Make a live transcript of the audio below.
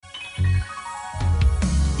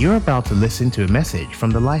You're about to listen to a message from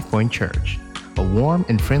the LifePoint Church, a warm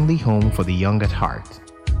and friendly home for the young at heart.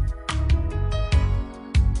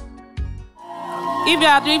 If you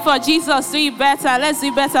are doing for Jesus, do it better. Let's do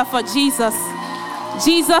it better for Jesus.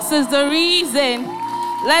 Jesus is the reason.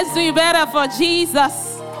 Let's do it better for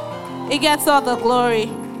Jesus. He gets all the glory.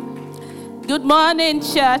 Good morning,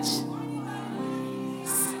 church.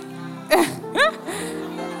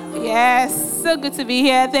 Yes, so good to be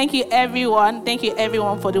here. Thank you, everyone. Thank you,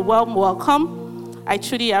 everyone, for the warm welcome. I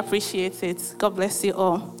truly appreciate it. God bless you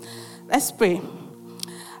all. Let's pray.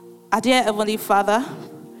 Our dear Heavenly Father,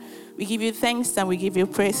 we give you thanks and we give you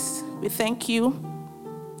praise. We thank you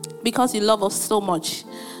because you love us so much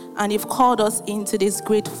and you've called us into this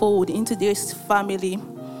great fold, into this family,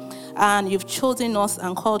 and you've chosen us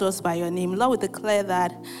and called us by your name. Lord, we declare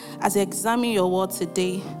that as we examine your word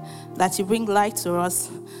today, that you bring light to us,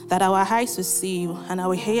 that our eyes will see you and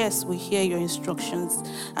our ears will hear your instructions,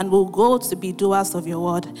 and we'll go to be doers of your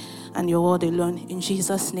word and your word alone. In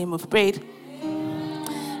Jesus' name we've prayed.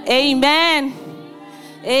 Amen.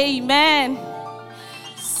 Amen.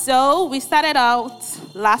 So we started out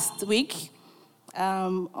last week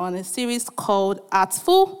on a series called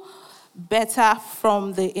Artful, Better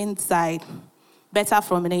from the Inside. Better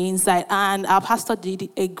from the inside. And our pastor did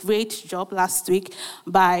a great job last week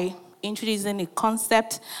by introducing a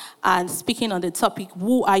concept and speaking on the topic,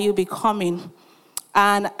 who are you becoming?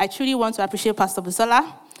 And I truly want to appreciate Pastor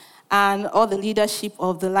Busola and all the leadership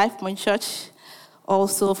of the LifePoint Church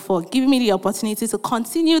also for giving me the opportunity to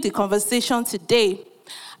continue the conversation today.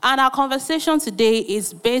 And our conversation today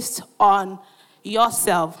is based on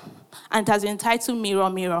yourself, and it has been titled Mirror,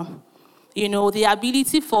 Mirror. You know, the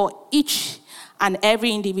ability for each and every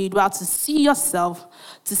individual to see yourself,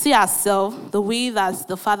 to see ourselves the way that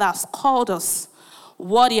the Father has called us,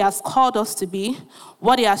 what he has called us to be,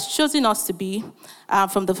 what he has chosen us to be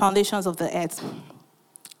from the foundations of the earth.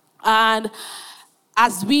 And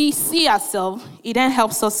as we see ourselves, it then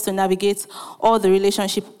helps us to navigate all the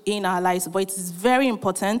relationship in our lives. But it is very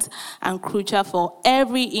important and crucial for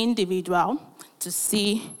every individual to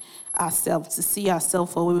see ourselves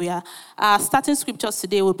for where we are. Our starting scriptures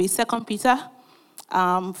today will be 2 Peter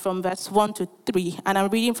from verse 1 to 3. And I'm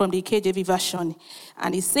reading from the KJV version.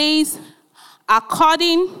 And it says,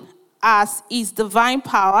 according as his divine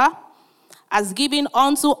power has given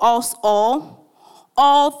unto us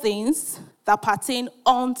all things that pertain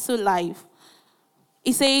unto life.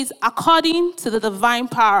 It says, according to the divine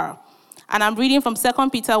power. And I'm reading from 2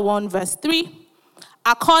 Peter 1 verse 3.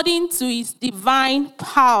 According to his divine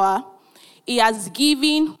power, he has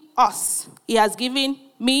given us, he has given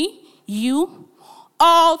me, you,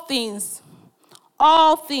 all things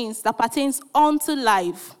that pertains unto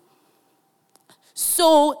life.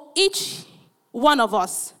 So each one of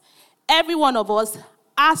us, every one of us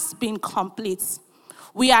has been complete.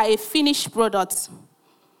 We are a finished product.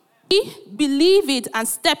 We believe it and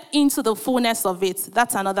step into the fullness of it.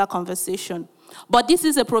 That's another conversation. But this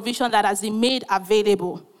is a provision that has been made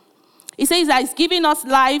available. It says that he's giving us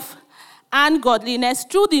life and godliness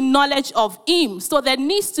through the knowledge of him. So there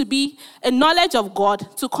needs to be a knowledge of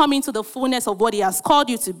God to come into the fullness of what he has called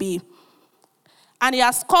you to be. And he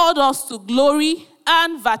has called us to glory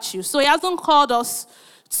and virtue. So he hasn't called us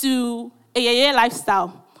to a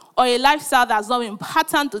lifestyle, or a lifestyle that's not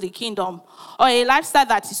important to the kingdom, or a lifestyle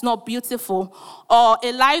that is not beautiful, or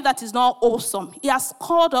a life that is not awesome. He has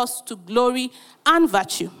called us to glory and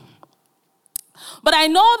virtue. But I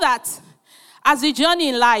know that as we journey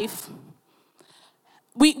in life,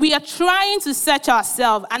 we are trying to search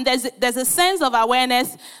ourselves, and there's a sense of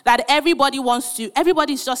awareness that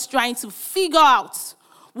everybody's just trying to figure out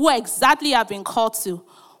who exactly I've been called to.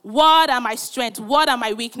 What are my strengths? What are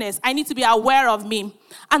my weaknesses? I need to be aware of me.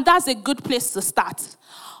 And that's a good place to start.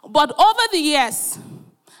 But over the years,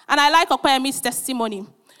 and I like Okoyemi's testimony,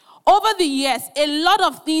 over the years, a lot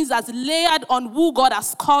of things has layered on who God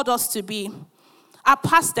has called us to be. Our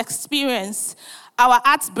past experience, our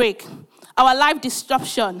heartbreak, our life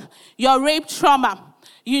disruption, your rape trauma,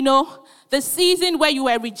 the season where you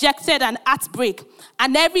were rejected and heartbreak,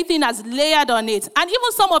 and everything has layered on it. And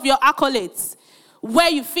even some of your accolades, where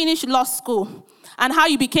you finished law school, and how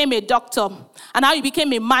you became a doctor, and how you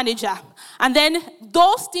became a manager. And then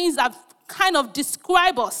those things have kind of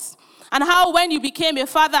described us. And how when you became a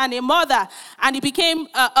father and a mother, and you became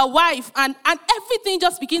a wife, and everything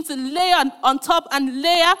just begins to layer on top and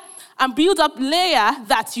layer and build up layer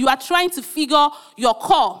that you are trying to figure your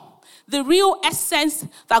core, the real essence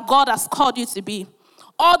that God has called you to be.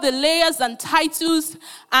 All the layers and titles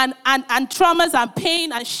and traumas and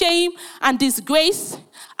pain and shame and disgrace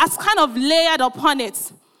has kind of layered upon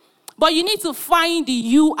it. But you need to find the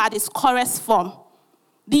you at its correct form.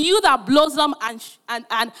 The you that blossomed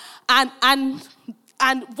and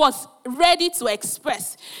was ready to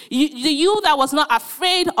express. The you that was not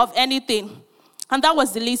afraid of anything. And that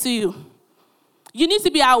was the little you. You need to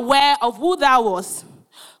be aware of who that was.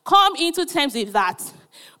 Come into terms with that.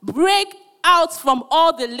 Break out from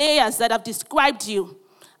all the layers that have described you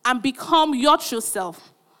and become your true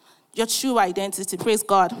self, your true identity. Praise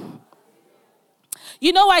God.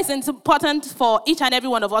 You know why it's important for each and every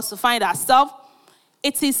one of us to find ourselves?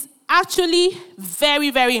 It is actually very,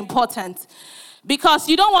 very important, because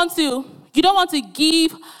you don't want to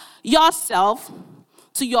give yourself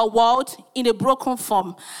to your world in a broken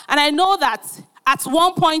form. And I know that at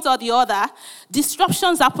one point or the other,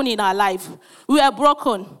 disruptions happen in our life. We are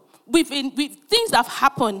broken. Things have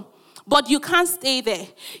happened, but you can't stay there.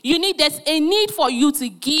 There's a need for you to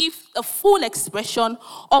give a full expression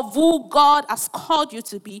of who God has called you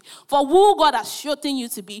to be, for who God has chosen you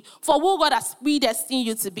to be, for who God has predestined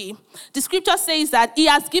you to be. The scripture says that He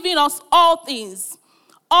has given us all things,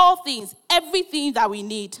 everything that we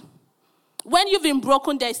need. When you've been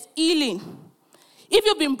broken, there's healing. If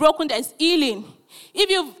you've been broken, there's healing. If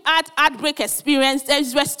you've had heartbreak experience,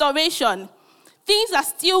 there's restoration. Things are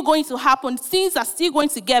still going to happen. Things are still going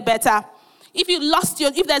to get better.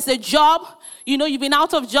 If there's a job, you've been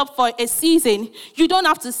out of job for a season, you don't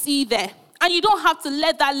have to see there. And you don't have to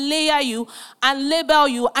let that layer you and label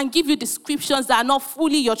you and give you descriptions that are not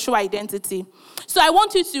fully your true identity. So I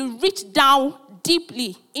want you to reach down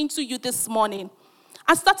deeply into you this morning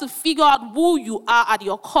and start to figure out who you are at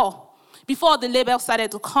your core before the label started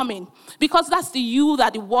to come in. Because that's the you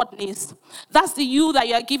that the world needs. That's the you that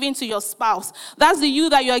you are giving to your spouse. That's the you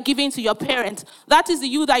that you are giving to your parents. That is the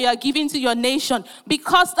you that you are giving to your nation.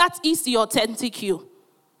 Because that is the authentic you.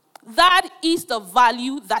 That is the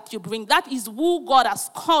value that you bring. That is who God has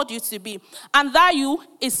called you to be. And that you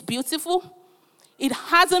is beautiful. It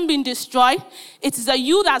hasn't been destroyed. It is a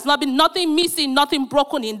you that has not been nothing missing, nothing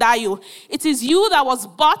broken in that you. It is you that was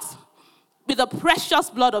bought with the precious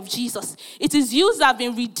blood of Jesus. It is you that have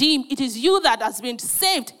been redeemed. It is you that has been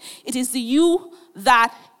saved. It is the you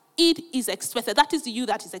that it is expected. That is the you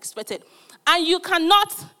that is expected. And you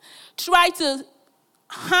cannot try to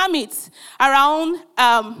harm it around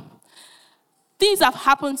things have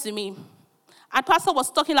happened to me. And Pastor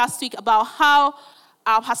was talking last week about how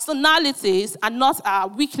our personalities are not our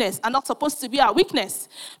weakness, are not supposed to be our weakness,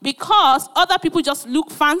 because other people just look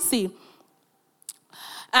fancy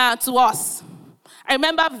to us. I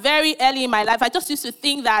remember very early in my life, I just used to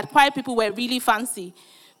think that quiet people were really fancy.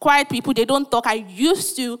 Quiet people, they don't talk. I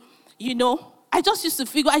just used to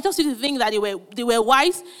think that they were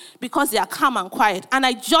wise because they are calm and quiet. And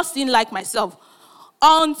I just didn't like myself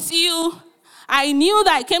until I knew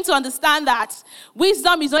that I came to understand that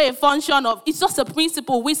wisdom is not a function of, it's just a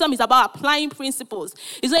principle. Wisdom is about applying principles.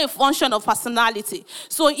 It's not a function of personality.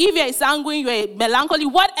 So if you're a sanguine, you're a melancholy,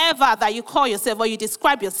 whatever that you call yourself or you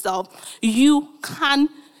describe yourself, you can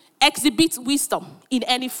exhibit wisdom in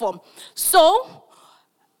any form. So,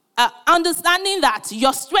 understanding that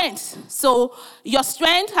your strength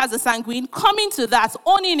as a sanguine, coming to that,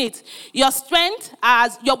 owning it, your strength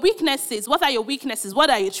as your weaknesses. What are your weaknesses?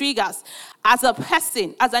 What are your triggers? As a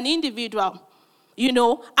person, as an individual,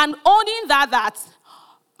 and owning that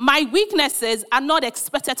my weaknesses are not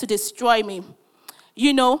expected to destroy me.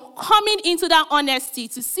 Coming into that honesty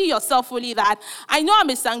to see yourself fully, that I know I'm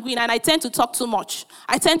a sanguine and I tend to talk too much.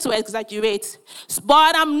 I tend to exaggerate.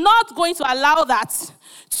 But I'm not going to allow that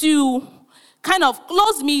to kind of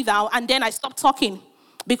close me down and then I stop talking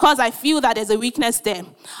because I feel that there's a weakness there.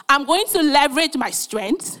 I'm going to leverage my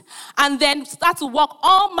strengths and then start to work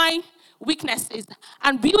on my weaknesses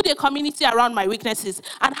and build a community around my weaknesses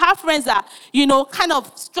and have friends that, kind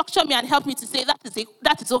of structure me and help me to say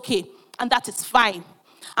that is okay and that is fine.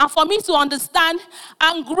 And for me to understand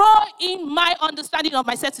and grow in my understanding of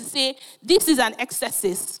myself to say, this is an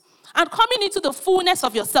excess. And coming into the fullness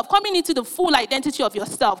of yourself, coming into the full identity of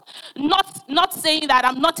yourself, not saying that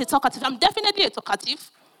I'm not a talkative. I'm definitely a talkative.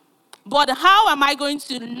 But how am I going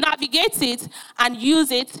to navigate it and use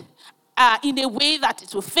it in a way that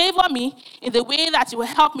it will favor me, in the way that it will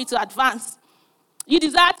help me to advance? You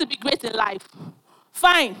desire to be great in life.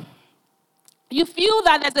 Fine. You feel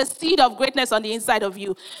that there's a seed of greatness on the inside of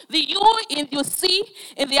you. The you see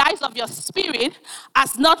in the eyes of your spirit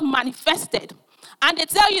has not manifested. And they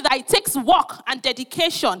tell you that it takes work and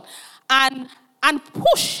dedication and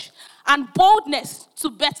push and boldness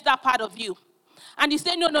to bet that part of you. And you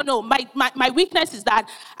say, no. My weakness is that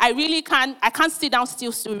I can't sit down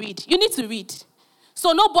still to read. You need to read.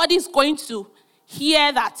 So nobody's going to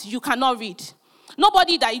hear that you cannot read.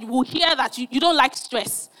 Nobody that will hear that you don't like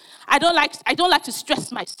stress. I don't like to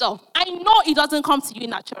stress myself. I know it doesn't come to you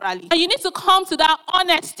naturally. And you need to come to that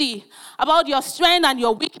honesty about your strength and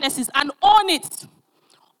your weaknesses and own it.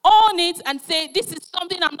 Own it and say, this is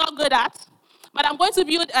something I'm not good at, but I'm going to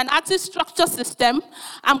build an active structure system.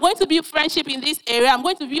 I'm going to build friendship in this area. I'm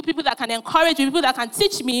going to build people that can encourage me, people that can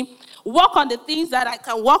teach me, work on the things that I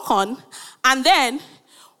can work on, and then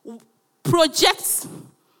project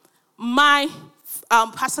my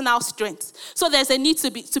personal strength. So there's a need to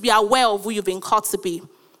be aware of who you've been called to be.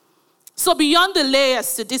 So beyond the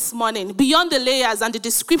layers to this morning, beyond the layers and the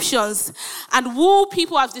descriptions and who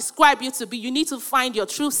people have described you to be, you need to find your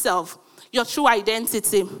true self, your true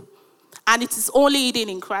identity. And it is only hidden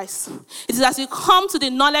in Christ. It is as you come to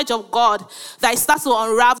the knowledge of God that it starts to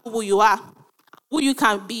unravel who you are, who you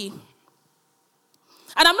can be.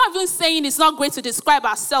 And I'm not even saying it's not great to describe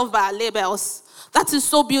ourselves by our labels. That is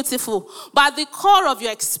so beautiful. But at the core of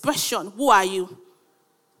your expression, who are you?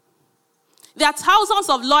 There are thousands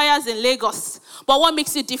of lawyers in Lagos, but what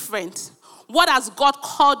makes you different? What has God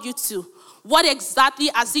called you to? What exactly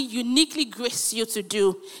has He uniquely graced you to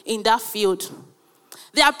do in that field?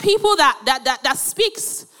 There are people that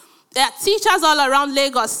speaks. There are teachers all around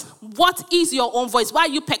Lagos. What is your own voice? Why are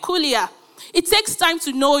you peculiar? It takes time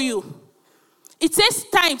to know you. It takes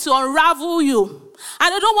time to unravel you.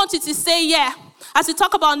 And I don't want you to say, yeah. As you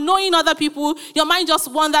talk about knowing other people, your mind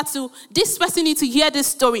just wanders to, this person needs to hear this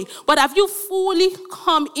story. But have you fully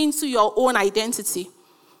come into your own identity?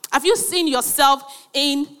 Have you seen yourself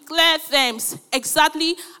in clear terms,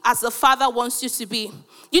 exactly as the Father wants you to be?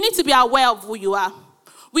 You need to be aware of who you are.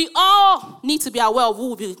 We all need to be aware of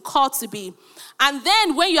who we're called to be. And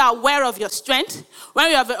then when you're aware of your strength, when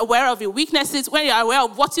you're aware of your weaknesses, when you're aware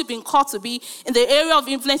of what you've been called to be, in the area of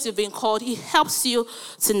influence you've been called, it helps you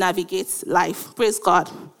to navigate life. Praise God.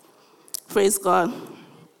 Praise God.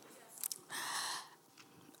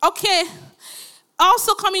 Okay.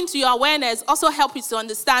 Also coming to your awareness also help you to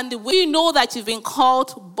understand the way you know that you've been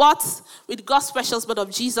called, but with God's precious blood of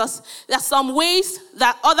Jesus, there are some ways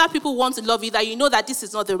that other people want to love you that you know that this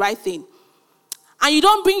is not the right thing. And you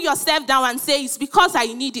don't bring yourself down and say, it's because I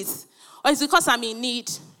need it, or it's because I'm in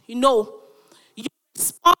need. You know, you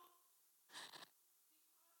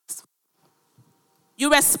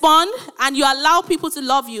respond and you allow people to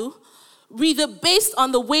love you based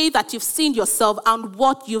on the way that you've seen yourself and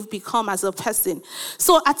what you've become as a person.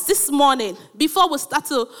 So at this morning, before we start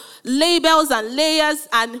to labels and layers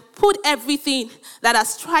and put everything that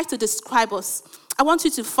has tried to describe us, I want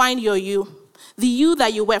you to find your you. The you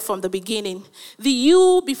that you were from the beginning. The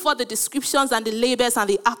you before the descriptions and the labels and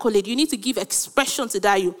the accolade. You need to give expression to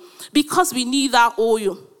that you. Because we need that all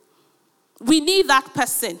you. We need that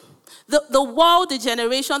person. The world, the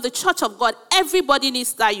generation, the church of God, everybody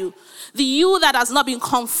needs that you. The you that has not been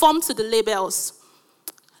conformed to the labels.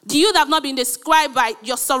 The you that have not been described by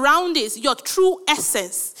your surroundings, your true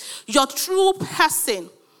essence, your true person.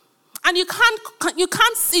 And you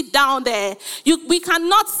can't sit down there. We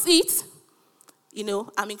cannot sit. You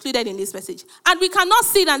know, I'm included in this message. And we cannot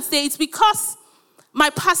sit and say, it's because my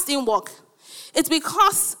past didn't work. It's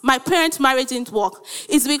because my parents' marriage didn't work.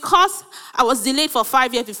 It's because I was delayed for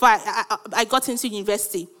 5 years before I got into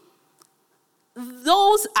university.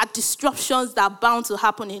 Those are disruptions that are bound to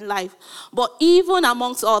happen in life. But even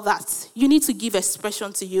amongst all that, you need to give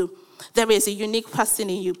expression to you. There is a unique person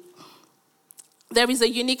in you. There is a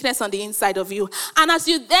uniqueness on the inside of you. And as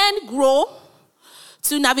you then grow,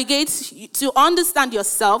 to navigate, to understand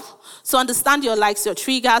yourself, to understand your likes, your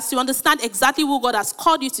triggers, to understand exactly who God has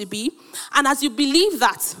called you to be. And as you believe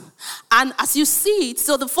that, and as you see it,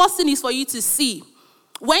 so the first thing is for you to see.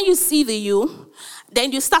 When you see the you,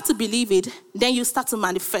 then you start to believe it, then you start to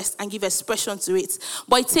manifest and give expression to it.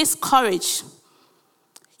 But it takes courage.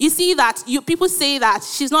 You see that people say that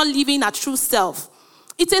she's not living her true self.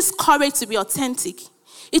 It takes courage to be authentic.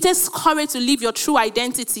 It takes courage to live your true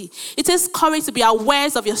identity. It takes courage to be aware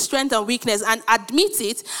of your strength and weakness and admit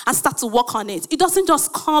it and start to work on it. It doesn't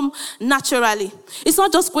just come naturally. It's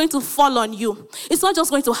not just going to fall on you. It's not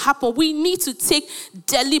just going to happen. We need to take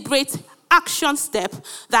deliberate action step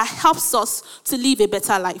that helps us to live a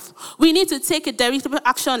better life. We need to take a deliberate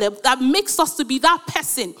action step that makes us to be that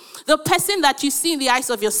person. The person that you see in the eyes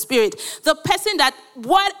of your spirit. The person that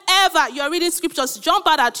whatever you're reading scriptures jump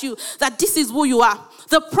out at you, that this is who you are.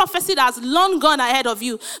 The prophecy that has long gone ahead of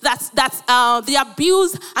you, that the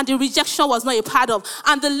abuse and the rejection was not a part of,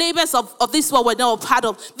 and the labors of this world were not a part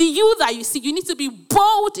of. The you that you see, you need to be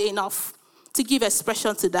bold enough to give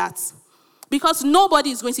expression to that. Because nobody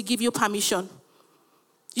is going to give you permission.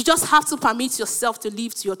 You just have to permit yourself to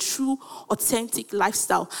live to your true, authentic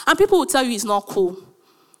lifestyle. And people will tell you it's not cool.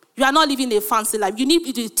 You are not living a fancy life. You need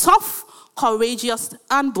to be tough, courageous,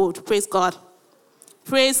 and bold. Praise God.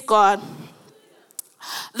 Praise God.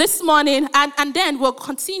 This morning, and then we'll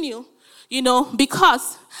continue,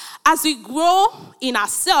 because as we grow in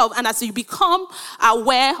ourselves and as you become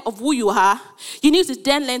aware of who you are, you need to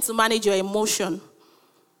then learn to manage your emotion.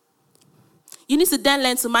 You need to then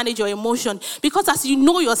learn to manage your emotion, because as you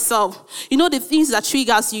know yourself, you know the things that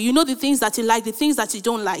triggers you, you know the things that you like, the things that you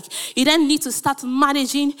don't like. You then need to start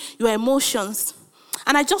managing your emotions.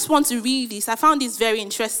 And I just want to read this. I found this very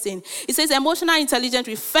interesting. It says emotional intelligence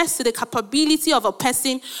refers to the capability of a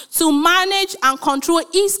person to manage and control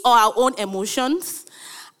his or her own emotions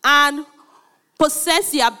and possess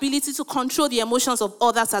the ability to control the emotions of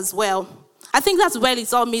others as well. I think that's where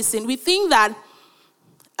it's all missing. We think that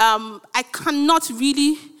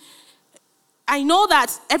I know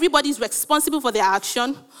that everybody's responsible for their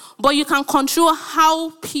action, but you can control how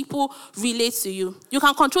people relate to you. You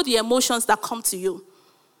can control the emotions that come to you.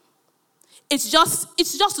 It's just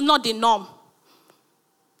not the norm.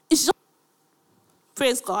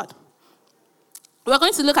 Praise God. We're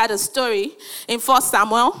going to look at a story in 1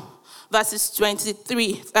 Samuel verses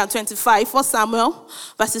 25. 1 Samuel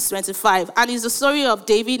verses 25. And it's the story of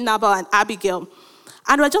David, Nabal, and Abigail.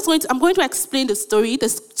 And I'm going to explain the story. The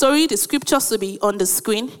scriptures will be on the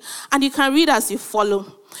screen. And you can read as you follow.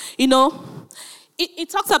 It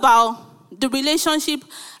talks about the relationship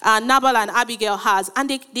Nabal and Abigail has. And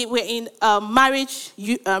they were in a marriage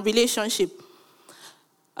relationship.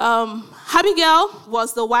 Abigail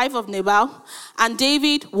was the wife of Nabal, and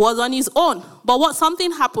David was on his own. But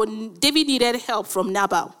something happened. David needed help from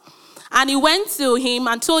Nabal. And he went to him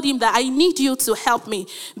and told him that I need you to help me,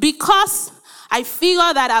 because I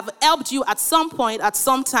figure that I've helped you at some point, at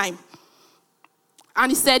some time. And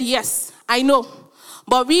he said, yes, I know.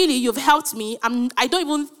 But really, you've helped me. I don't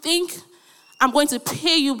even think I'm going to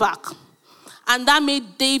pay you back. And that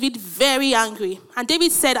made David very angry. And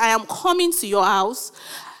David said, I am coming to your house.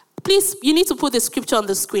 Please, you need to put the scripture on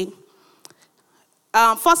the screen.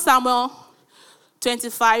 1 Samuel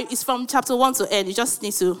 25 is from chapter 1 to end. You just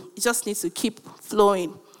need to keep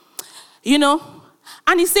flowing.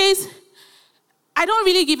 And he says, I don't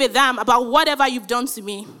really give a damn about whatever you've done to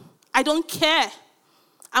me. I don't care.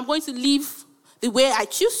 I'm going to live the way I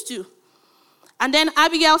choose to. And then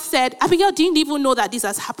Abigail didn't even know that this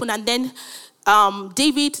has happened. And then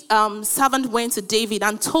David's servant went to David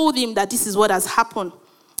and told him that this is what has happened.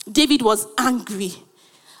 David was angry.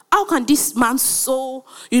 How can this man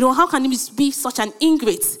how can he be such an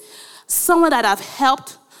ingrate? Someone that I've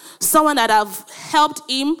helped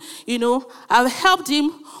him, I've helped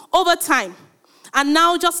him over time. And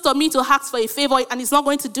now just for me to ask for a favor, and he's not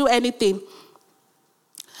going to do anything.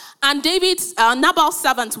 And Nabal's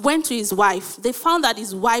servant went to his wife. They found that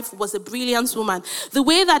his wife was a brilliant woman. The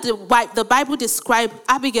way that the Bible described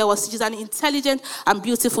Abigail was she's an intelligent and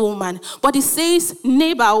beautiful woman. But it says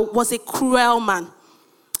Nabal was a cruel man.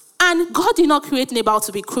 And God did not create Nabal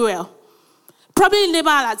to be cruel. Probably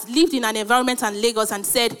Nabal has lived in an environment in Lagos and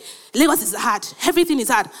said, Lagos is hard. Everything is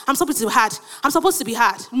hard. I'm supposed to be hard. I'm supposed to be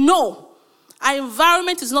hard. No. Our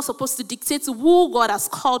environment is not supposed to dictate who God has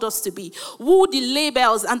called us to be, who the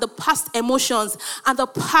labels and the past emotions and the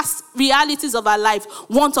past realities of our life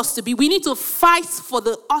want us to be. We need to fight for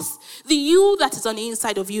the you that is on the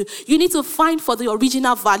inside of you. You need to fight for the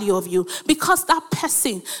original value of you, because that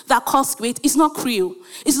person that calls great is not cruel,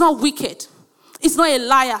 it's not wicked, it's not a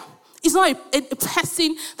liar, it's not a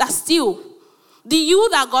person that steals. The you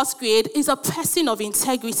that God's created is a person of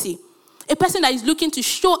integrity. A person that is looking to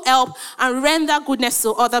show help and render goodness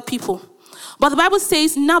to other people. But the Bible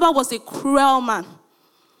says Nabal was a cruel man.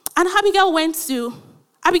 And Abigail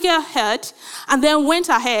heard and then went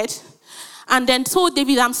ahead and then told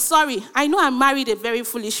David, I'm sorry. I know I married a very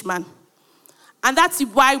foolish man. And that's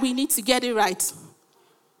why we need to get it right.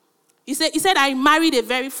 He said, I married a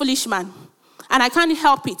very foolish man. And I can't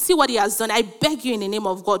help it. See what he has done. I beg you in the name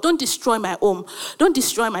of God, don't destroy my home. Don't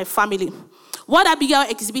destroy my family. What Abigail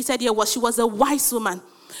exhibited here was she was a wise woman.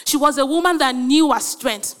 She was a woman that knew her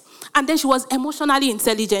strength. And then she was emotionally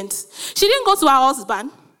intelligent. She didn't go to her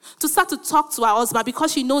husband to start to talk to her husband,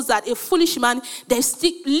 because she knows that a foolish man, there's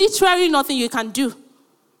literally nothing you can do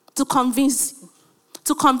to convince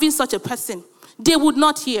such a person. They would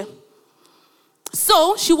not hear.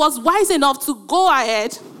 So she was wise enough to go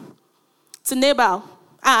ahead to Nabal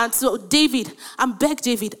and to David and beg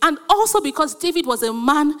David. And also because David was a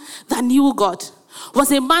man that knew God.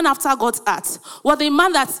 was a man after God's heart, was a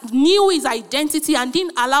man that knew his identity and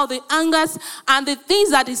didn't allow the angers and the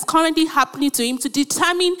things that is currently happening to him to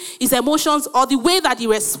determine his emotions or the way that he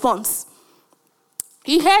responds.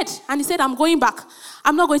 He heard and he said, I'm going back.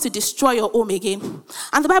 I'm not going to destroy your home again.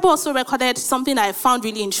 And the Bible also recorded something that I found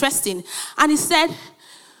really interesting. And he said,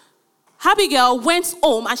 Abigail went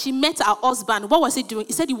home and she met her husband. What was he doing?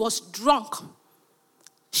 He said he was drunk.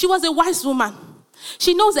 She was a wise woman.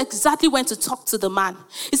 She knows exactly when to talk to the man.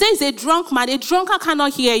 He said he's a drunk man. A drunkard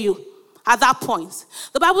cannot hear you at that point.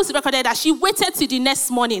 The Bible recorded that she waited till the next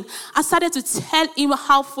morning and started to tell him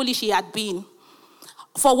how foolish he had been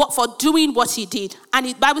for doing what he did. And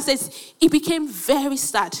the Bible says he became very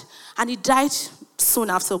sad and he died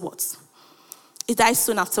soon afterwards.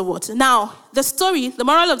 Now, the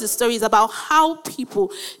moral of the story is about how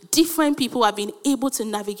different people have been able to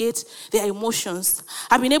navigate their emotions.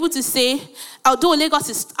 I've been able to say, although Lagos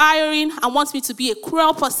is tiring and wants me to be a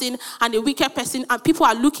cruel person and a wicked person, and people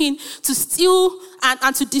are looking to steal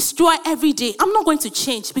and to destroy every day, I'm not going to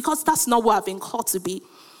change because that's not what I've been called to be.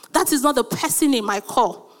 That is not the person in my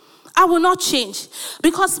call. I will not change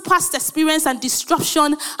because past experience and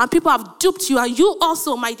disruption and people have duped you, and you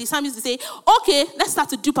also might decide to say, okay, let's start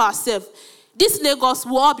to dupe ourselves. This Lagos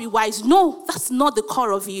will all be wise. No, that's not the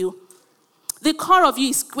core of you. The core of you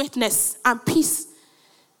is greatness and peace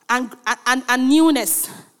and newness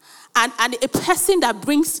and a person that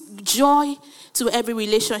brings joy to every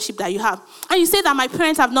relationship that you have. And you say that my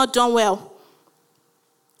parents have not done well.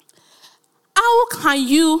 How can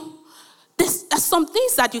you? There's some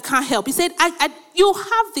things that you can't help. He said, you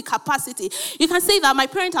have the capacity. You can say that my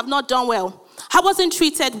parents have not done well. I wasn't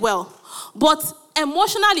treated well. But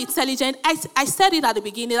emotional intelligence, I said it at the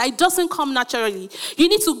beginning, it doesn't come naturally. You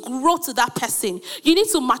need to grow to that person. You need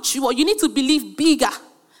to mature. You need to believe bigger,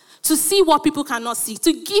 to see what people cannot see,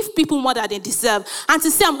 to give people more than they deserve, and to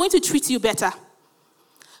say, I'm going to treat you better.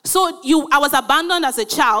 So I was abandoned as a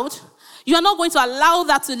child. You are not going to allow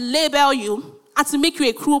that to label you and to make you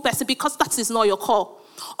a cruel person, because that is not your call.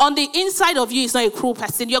 On the inside of you is not a cruel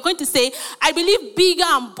person. You're going to say, I believe bigger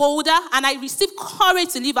and bolder, and I receive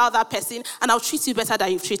courage to leave out that person, and I'll treat you better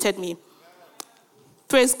than you've treated me.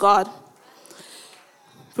 Praise God.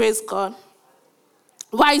 Praise God.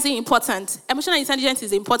 Why is it important? Emotional intelligence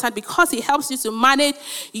is important because it helps you to manage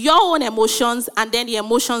your own emotions and then the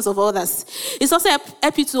emotions of others. It's also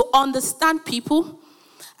help you to understand people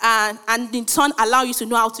and in turn allow you to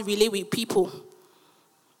know how to relate with people.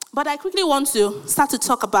 But I quickly want to start to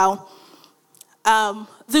talk about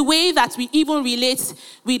the way that we even relate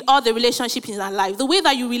with all the relationships in our life. The way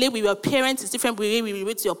that you relate with your parents is different from the way we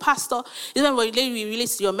relate to your pastor, different from the way we relate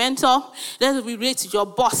to your mentor, different we relate to your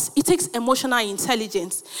boss. It takes emotional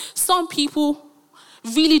intelligence. Some people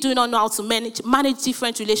really do not know how to manage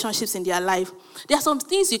different relationships in their life. There are some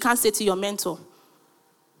things you can't say to your mentor.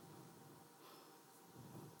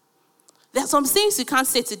 There are some things you can't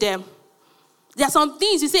say to them. There are some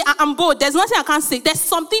things you say, I'm bored. There's nothing I can't say. There's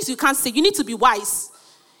some things you can't say. You need to be wise.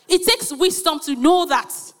 It takes wisdom to know that.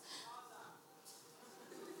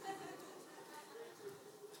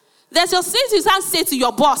 There's some things you can't say to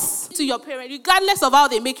your boss, to your parent, regardless of how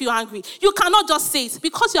they make you angry. You cannot just say it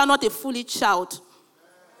because you are not a foolish child.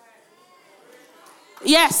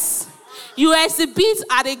 Yes. You exhibit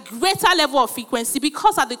at a greater level of frequency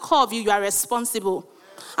because at the core of you, you are responsible.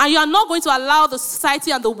 And you are not going to allow the society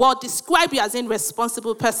and the world describe you as an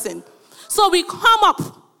irresponsible person. So we come up.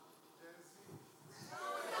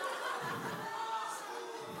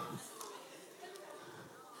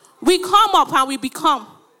 We come up and we become.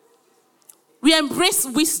 We embrace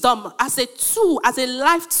wisdom as a tool, as a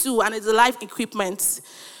life tool, and as a life equipment.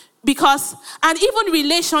 Because, and even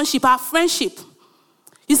relationship, our friendship.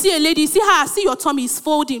 You see a lady, you see her, see your tummy is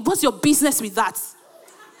folding. What's your business with that?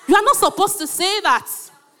 You are not supposed to say that.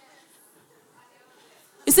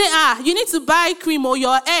 You say, you need to buy cream or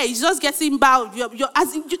your hair is just getting bowed.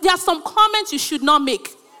 There are some comments you should not make.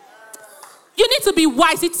 You need to be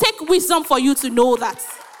wise. It takes wisdom for you to know that.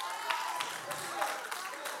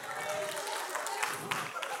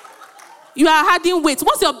 You are adding weight.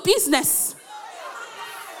 What's your business?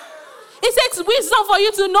 It takes wisdom for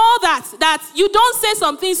you to know that you don't say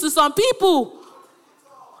some things to some people.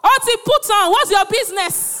 Oti put on, what's your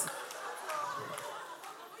business?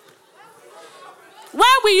 When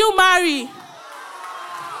will you marry?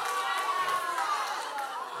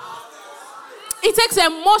 It takes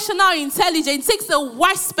emotional intelligence. It takes a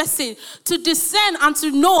wise person to discern and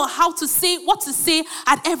to know how to say what to say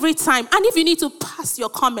at every time. And if you need to pass your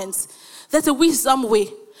comments, there's a wisdom way.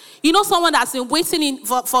 You know someone that's been waiting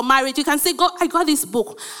for marriage, you can say, God, I got this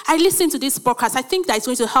book. I listened to this podcast. I think that it's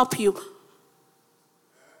going to help you.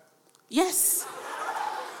 Yes.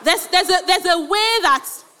 There's a way that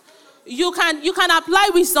you can apply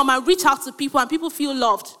wisdom and reach out to people and people feel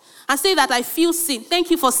loved and say that I feel seen.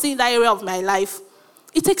 Thank you for seeing that area of my life.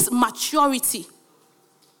 It takes maturity.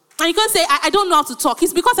 And you can't say, I don't know how to talk.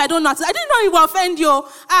 It's because I don't know how to. I didn't know it will offend you.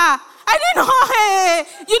 I didn't know. Hey,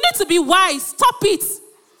 you need to be wise. Stop it.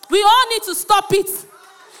 We all need to stop it.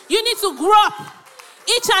 You need to grow up.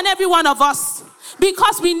 Each and every one of us.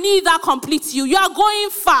 Because we need that complete you. You are going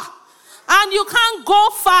far. And you can't go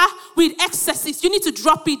far with excesses. You need to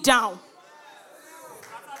drop it down.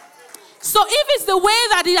 So if it's the way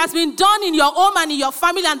that it has been done in your home and in your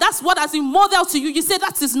family, and that's what has been modeled to you, you say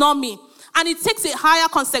that is not me. And it takes a higher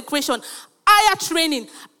consecration, higher training,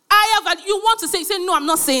 higher value. You want to say, you say, no, I'm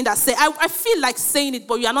not saying that. Say, I feel like saying it,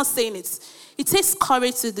 but you are not saying it. It takes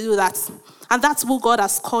courage to do that. And that's who God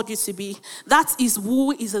has called you to be. That is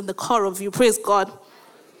who is in the core of you. Praise God.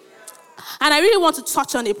 And I really want to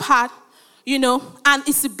touch on a part, and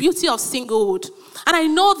it's the beauty of singlehood. And I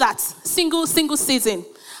know that single season,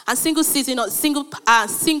 and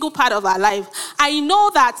single part of our life. I know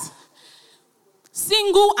that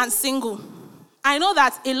single, I know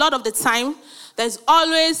that a lot of the time, there's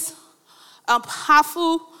always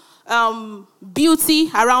powerful beauty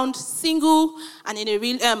around single and in a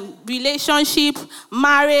relationship,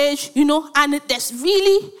 marriage, and there's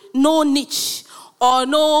really no niche or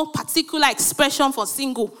no particular expression for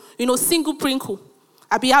single, single prinkle.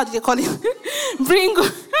 How do they call it? Bringle.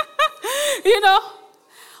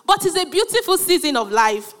 But it's a beautiful season of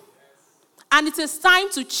life. And it is time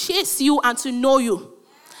to chase you and to know you.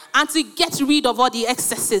 And to get rid of all the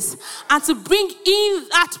excesses. And to bring in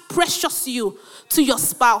that precious you to your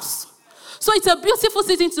spouse. So it's a beautiful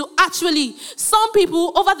season to actually, some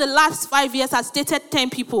people over the last 5 years has dated 10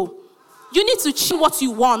 people. You need to choose what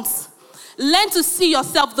you want. Learn to see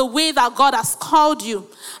yourself the way that God has called you.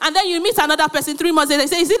 And then you meet another person 3 months later, they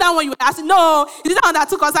say, is it that one you were asking? No, is it that one that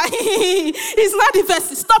took us? It's not the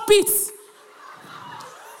best. Stop it.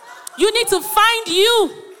 You need to find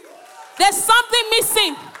you. There's something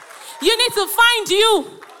missing. You need to find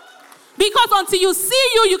you. Because until you see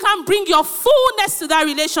you can't bring your fullness to that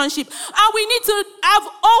relationship. And we need to have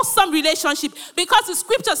awesome relationship. Because the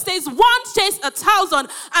scripture says, 1 chase 1,000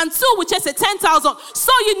 and 2 will chase 10,000.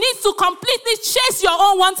 So you need to completely chase your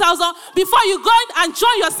own 1,000 before you go and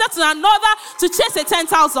join yourself to another to chase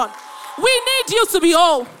 10,000. We need you to be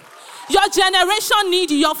whole. Your generation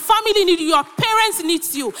needs you. Your family needs you. Your parents need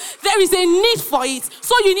you. There is a need for it.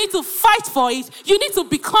 So you need to fight for it. You need to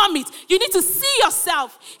become it. You need to see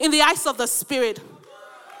yourself in the eyes of the Spirit.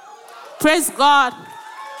 Praise God.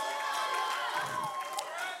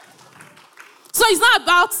 So it's not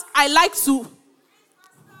about I like to.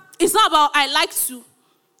 It's not about I like to.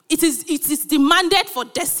 It is demanded for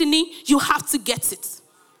destiny. You have to get it.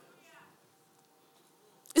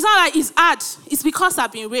 It's not like it's hard. It's because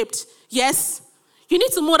I've been raped. Yes. You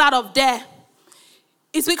need to move out of there.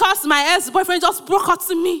 It's because my ex-boyfriend just broke out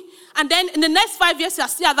to me. And then in the next 5 years, you're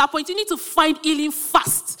still at that point. You need to find healing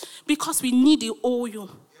fast. Because we need the whole you.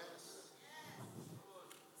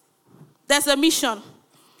 There's a mission.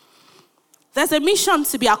 There's a mission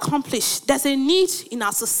to be accomplished. There's a need in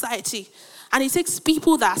our society. And it takes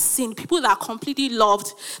people that are seen, people that are completely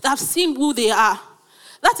loved, that have seen who they are.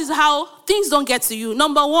 That is how things don't get to you.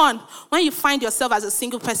 Number one, when you find yourself as a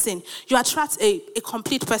single person, you attract a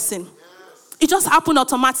complete person. Yes. It just happens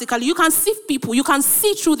automatically. You can sieve people. You can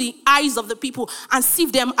see through the eyes of the people and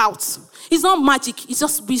sieve them out. It's not magic. It's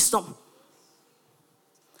just wisdom.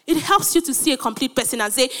 It helps you to see a complete person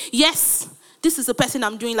and say, yes, this is the person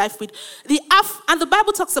I'm doing life with. And the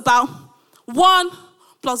Bible talks about 1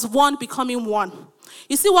 + 1 becoming 1.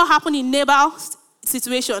 You see what happened in Nabal's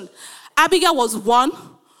situation? Abigail was 1,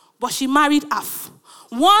 but she married half.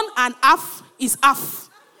 1 and half is half.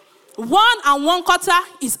 1 and 1/4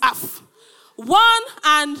 is half. 1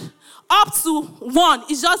 and up to 1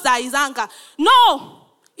 is just that is anger. No,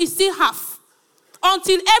 it's still half.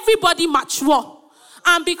 Until everybody mature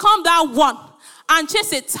and become that 1 and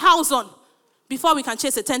chase 1,000 before we can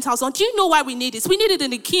chase 10,000. Do you know why we need this? We need it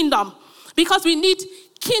in the kingdom because we need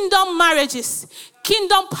kingdom marriages,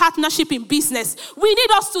 kingdom partnership in business. We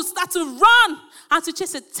need us to start to run and to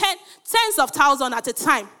chase tens of thousands at a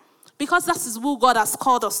time because that is who God has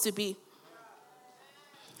called us to be.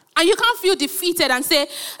 And you can't feel defeated and say,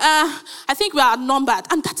 I think we are outnumbered.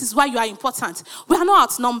 And that is why you are important. We are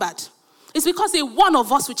not outnumbered. It's because one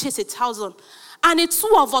of us will chase 1,000. And the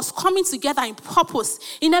 2 of us coming together in purpose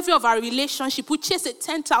in every of our relationship, we chase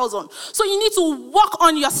 10,000. So you need to work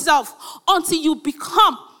on yourself until you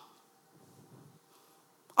become,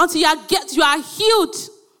 until you are healed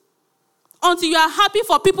until you are happy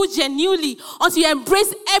for people genuinely, until you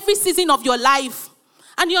embrace every season of your life.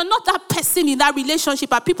 And you're not that person in that relationship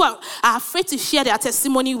that people are afraid to share their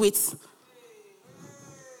testimony with.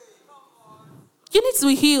 You need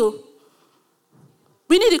to heal.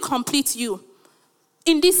 We need to complete you.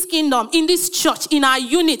 In this kingdom, in this church, in our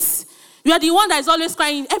units. You are the one that is always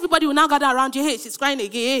crying. Everybody will now gather around you. Hey, she's crying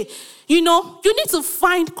again. Hey. You need to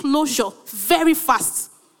find closure very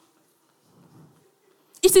fast.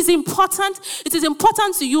 It is important. It is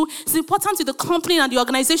important to you. It's important to the company and the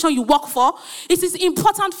organization you work for. It is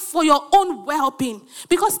important for your own well-being.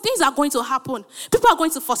 Because things are going to happen. People are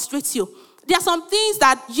going to frustrate you. There are some things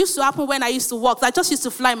that used to happen when I used to work that just used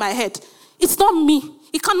to fly in my head. It's not me.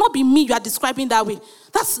 It cannot be me you are describing that way.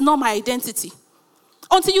 That's not my identity.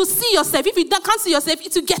 Until you see yourself. If you can't see yourself,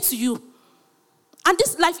 it will get to you. And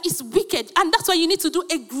this life is wicked. And that's why you need to do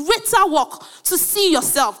a greater work to see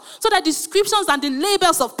yourself. So that descriptions and the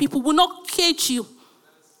labels of people will not cage you.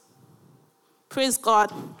 Praise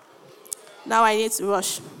God. Now I need to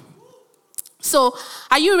rush. So,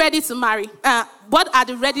 are you ready to marry? What are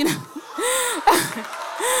the readiness?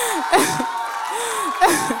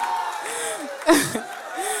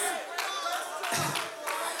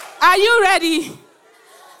 Are you ready?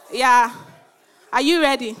 Yeah. Are you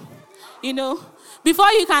ready?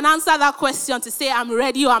 Before you can answer that question to say I'm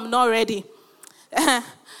ready or I'm not ready.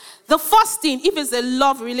 The first thing, if it's a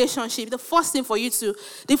love relationship, the first thing for you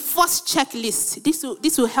the first checklist,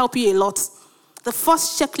 this will help you a lot. The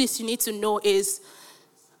first checklist you need to know is,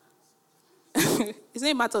 it's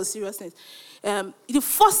not a matter of seriousness. The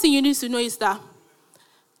first thing you need to know is that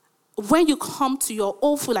when you come to your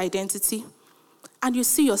own full identity and you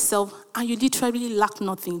see yourself and you literally lack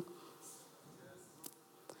nothing,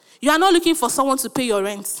 you are not looking for someone to pay your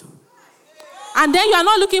rent. And then you are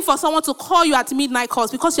not looking for someone to call you at midnight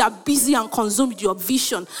calls because you are busy and consumed with your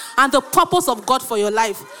vision and the purpose of God for your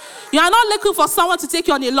life. You are not looking for someone to take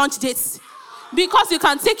you on a lunch date because you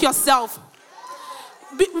can take yourself.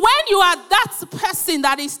 When you are that person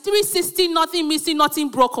that is 360, nothing missing, nothing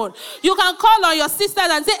broken, you can call on your sisters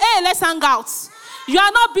and say, hey, let's hang out. You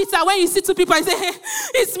are not bitter when you see two people and say, hey,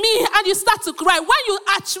 it's me, and you start to cry. When you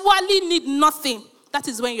actually need nothing, that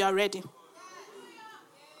is when you are ready.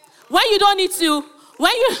 When you don't need to,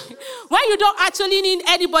 when you don't actually need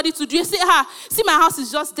anybody to do, you say, see, my house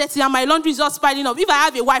is just dirty and my laundry is just piling up. If I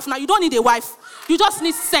have a wife now, you don't need a wife. You just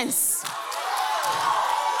need sense.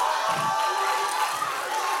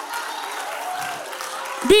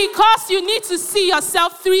 Because you need to see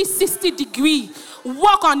yourself 360 degree.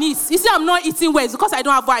 Work on it. You see, I'm not eating well because I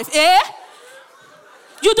don't have a wife.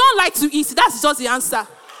 You don't like to eat. That's just the answer.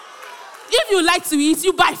 If you like to eat,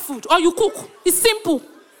 you buy food or you cook. It's simple.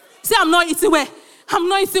 See, I'm not eating well. I'm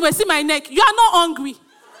not eating well. See my neck. You are not hungry.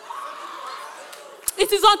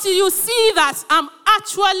 It is until you see that I'm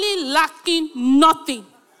actually lacking nothing.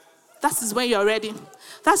 That is when you're ready.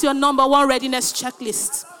 That's your number one readiness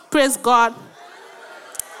checklist. Praise God.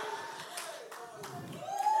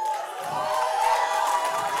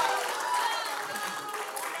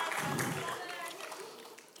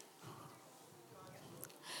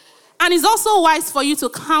 And it's also wise for you to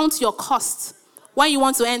count your costs when you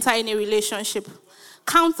want to enter in a relationship.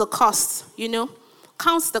 Count the cost,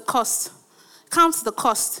 Count the cost. Count the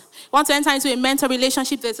cost. You want to enter into a mentor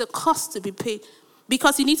relationship, there's a cost to be paid.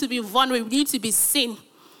 Because you need to be vulnerable, you need to be seen.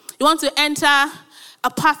 You want to enter a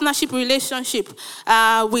partnership relationship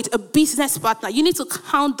with a business partner, you need to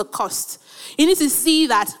count the cost. You need to see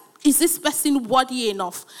that, is this person worthy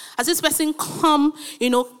enough? Has this person come,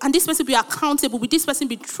 and this person be accountable? Will this person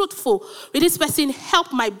be truthful? Will this person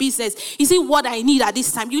help my business? Is it what I need at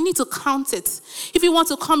this time? You need to count it. If you want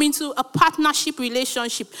to come into a partnership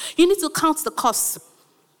relationship, you need to count the cost.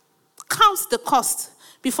 Count the cost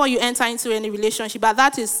before you enter into any relationship. But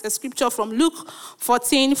that is a scripture from Luke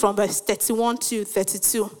 14, from verse 31 to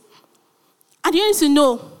 32. And you need to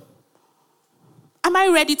know, am I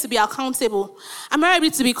ready to be accountable? Am I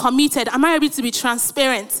ready to be committed? Am I ready to be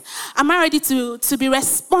transparent? Am I ready to be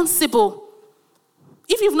responsible?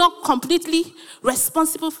 If you've not completely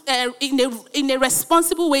responsible, in a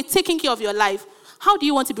responsible way, taking care of your life, how do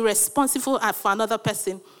you want to be responsible for another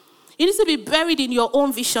person? You need to be buried in your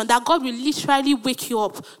own vision that God will literally wake you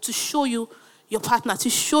up to show you your partner, to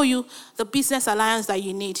show you the business alliance that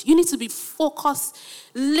you need. You need to be focused,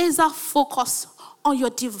 laser focused on your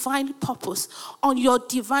divine purpose, on your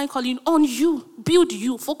divine calling, on you. Build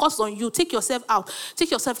you. Focus on you. Take yourself out. Take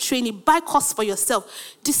yourself training. Buy course for yourself.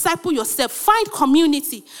 Disciple yourself. Find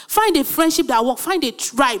community. Find a friendship that works. Find a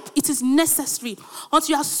tribe. It is necessary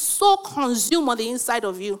until you are so consumed on the inside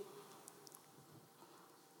of you.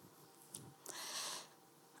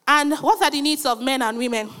 And what are the needs of men and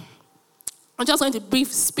women? I'm just going to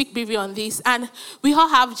speak briefly on this. And we all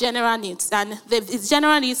have general needs. And it's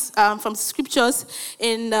general needs from scriptures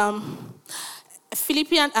in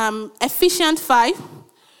Ephesians 5,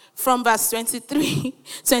 from verse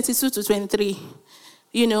 22 to 23.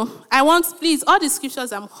 I want, please, all the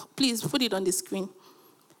scriptures, please put it on the screen.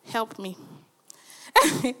 Help me.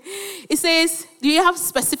 It says, do you have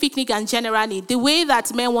specific need and general need? The way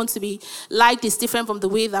that men want to be liked is different from the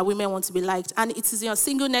way that women want to be liked. And it is your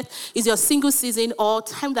singleness, is your single season, or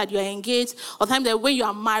time that you are engaged, or time that when you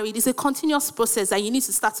are married. It's a continuous process that you need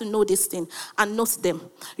to start to know this thing and note them.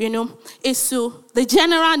 It's the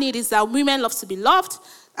general need is that women love to be loved,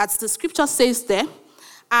 as the scripture says there,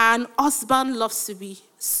 and husband loves to be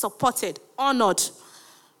supported, honored.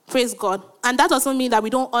 Praise God. And that doesn't mean that we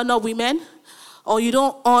don't honor women, or you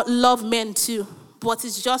don't love men too, but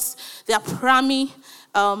it's just their primary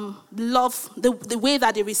love, the way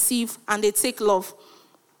that they receive and they take love.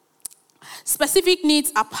 Specific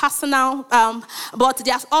needs are personal, but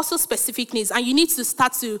there's also specific needs, and you need to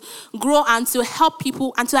start to grow and to help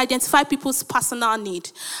people and to identify people's personal need.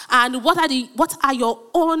 And what are your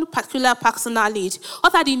own particular personal needs?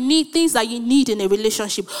 What are the things that you need in a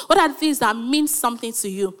relationship? What are the things that mean something to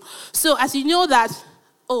you? So as you know that,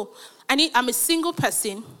 I'm a single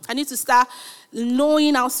person. I need to start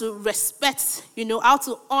knowing how to respect, how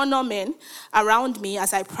to honor men around me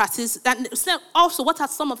as I practice. And also, what are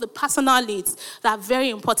some of the personal needs that are very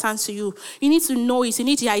important to you? You need to know it. You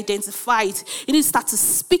need to identify it. You need to start to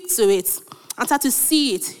speak to it and start to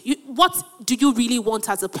see it. What do you really want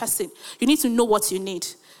as a person? You need to know what you need.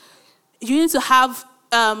 You need to have,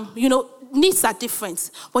 needs are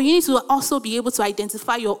different, but you need to also be able to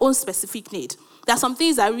identify your own specific need. There are some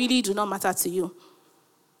things that really do not matter to you.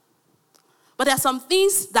 But there are some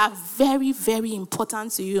things that are very, very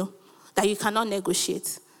important to you that you cannot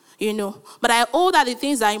negotiate, But I hold that the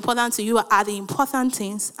things that are important to you are the important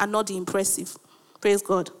things and not the impressive. Praise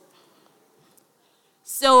God.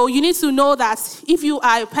 So you need to know that if you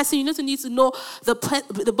are a person, you need to know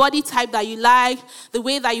the body type that you like, the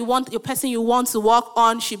way that you want your person you want to work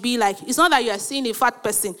on should be like. It's not that you are seeing a fat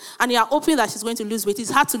person and you are hoping that she's going to lose weight. It's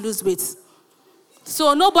hard to lose weight.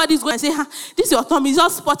 So nobody's going to say, this is your tummy,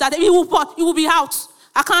 just spot that. It will be out.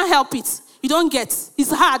 I can't help it. You don't get.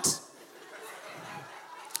 It's hard.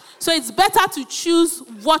 So it's better to choose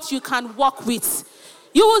what you can work with.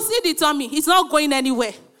 You will see the tummy. It's not going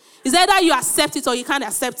anywhere. It's either you accept it or you can't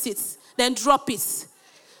accept it. Then drop it.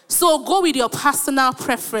 So go with your personal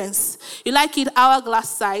preference. You like it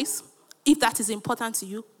hourglass size. If that is important to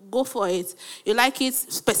you, go for it. You like it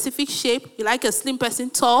specific shape. You like a slim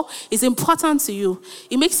person, tall. It's important to you.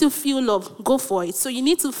 It makes you feel love. Go for it. So you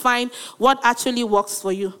need to find what actually works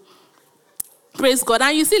for you. Praise God.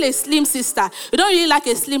 And you see a slim sister. You don't really like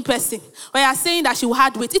a slim person. But you are saying that she will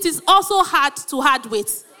hard weight. It is also hard to hard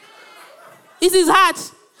weight. It is hard.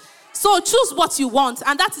 So choose what you want.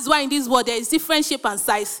 And that is why in this world there is different shape and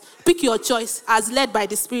size. Pick your choice as led by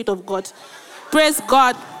the Spirit of God. Praise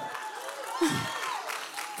God.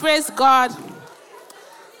 Praise God.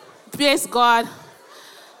 Praise God.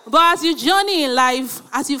 But as you journey in life,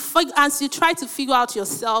 as you try to figure out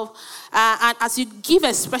yourself, and as you give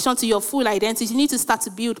expression to your full identity, you need to start to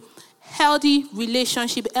build healthy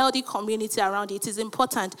relationship, healthy community around it. It is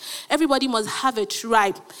important. Everybody must have a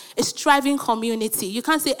tribe, a striving community. You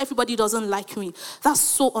can't say everybody doesn't like me. That's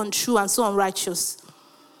so untrue and so unrighteous.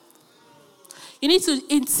 You need to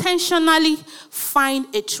intentionally find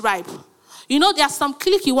a tribe. There's some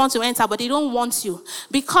clique you want to enter, but they don't want you.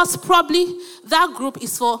 Because probably that group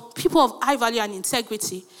is for people of high value and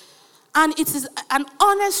integrity. And it is an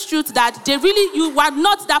honest truth that you are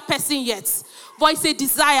not that person yet. But it's a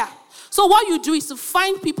desire. So what you do is to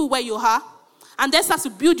find people where you are, and then start to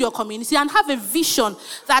build your community and have a vision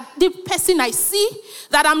that the person I see,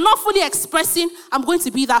 that I'm not fully expressing, I'm going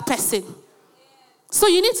to be that person. So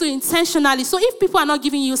you need to intentionally, so if people are not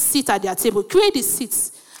giving you a seat at their table, create the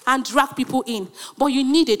seats and drag people in. But you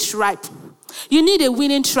need a tribe. You need a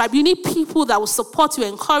winning tribe. You need people that will support you,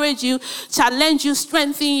 encourage you, challenge you,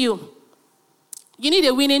 strengthen you. You need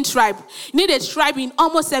a winning tribe. You need a tribe in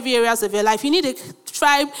almost every areas of your life. You need a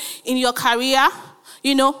tribe in your career.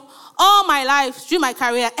 All my life, through my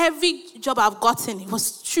career, every job I've gotten, it was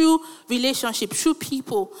through relationship, through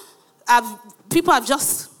people. People have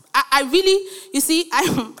just, I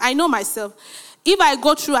really, I know myself. If I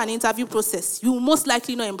go through an interview process, you will most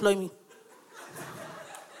likely not employ me.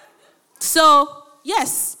 So,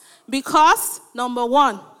 yes, because, number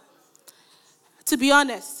one, to be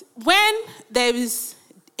honest, when there is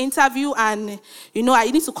interview and, I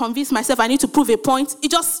need to convince myself, I need to prove a point,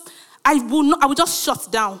 I will just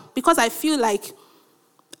shut down because I feel like,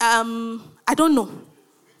 I don't know.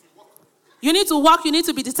 You need to work, you need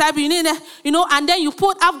to be determined, and then you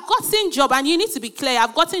put, I've gotten job, and you need to be clear,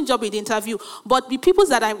 I've gotten job in the interview, but the people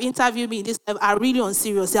that I'm interviewing me in this are really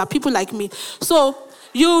unserious. They are people like me. So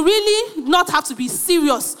you really not have to be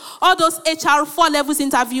serious. All those HR 4 levels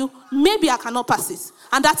interview, maybe I cannot pass it,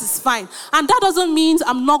 and that is fine. And that doesn't mean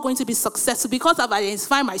I'm not going to be successful because I've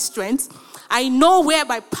identified my strengths. I know where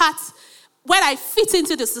my path, where I fit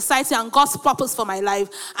into the society and God's purpose for my life.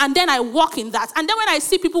 And then I walk in that. And then when I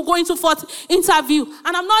see people going to 4th interview,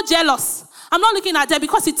 and I'm not jealous. I'm not looking at them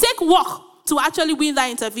because it takes work to actually win that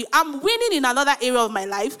interview. I'm winning in another area of my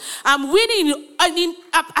life. I'm winning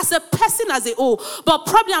as a person as a whole. But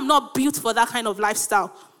probably I'm not built for that kind of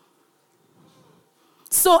lifestyle.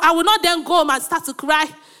 So I will not then go home and start to cry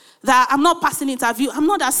that I'm not passing interview. I'm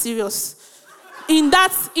not that serious. In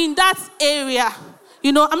that area.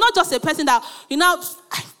 I'm not just a person that,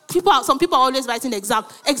 some people are always writing exam.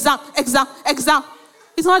 It's not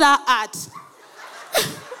that hard.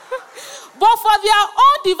 But for their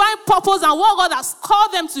own divine purpose and what God has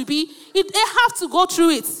called them to be, they have to go through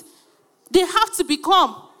it. They have to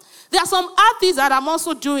become. There are some other things that I'm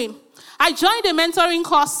also doing. I joined a mentoring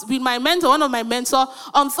course with my mentor, one of my mentors,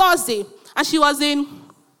 on Thursday. And she was in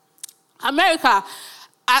America.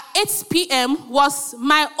 At 8 p.m. was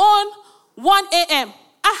my own 1 a.m.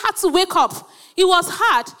 I had to wake up. It was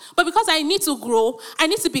hard. But because I need to grow, I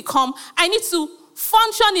need to become, I need to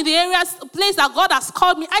function in the place that God has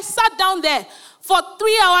called me. I sat down there. For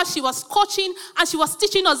 3 hours, she was coaching and she was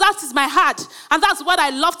teaching us. That is my heart. And that's what I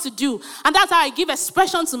love to do. And that's how I give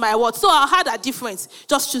expression to my words. So our heart are different.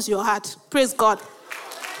 Just choose your heart. Praise God.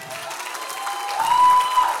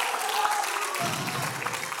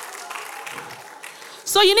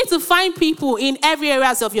 So you need to find people in every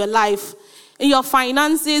areas of your life. In your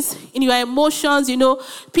finances, in your emotions,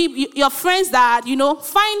 people, your friends that,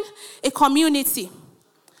 find a community.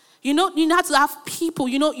 You have to have people,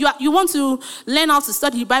 you want to learn how to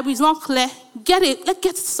study the Bible, it's not clear.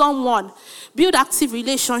 Get someone. Build active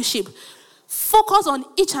relationship. Focus on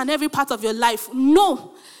each and every part of your life.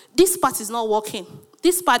 No, this part is not working.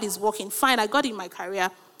 This part is working. Fine, I got in my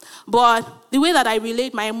career. But the way that I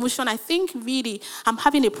relate my emotion, I think really I'm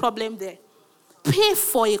having a problem there. Pay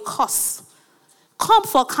for a course. Come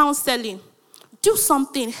for counseling. Do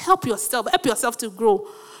something. Help yourself to grow.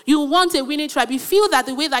 You want a winning tribe. You feel that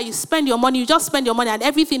the way that you spend your money, you just spend your money and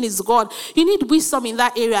everything is gone. You need wisdom in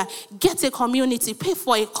that area. Get a community. Pay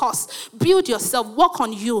for a course. Build yourself. Work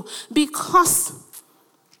on you.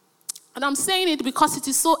 And I'm saying it because it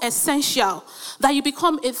is so essential that you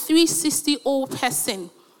become a 360-0 person.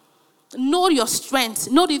 Know your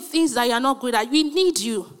strengths. Know the things that you are not good at. We need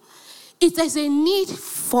you. It is a need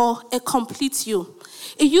for a complete you.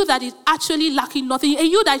 A you that is actually lacking nothing. A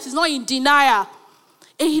you that is not in denial.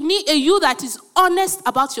 A you that is honest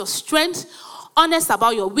about your strength, honest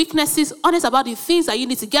about your weaknesses, honest about the things that you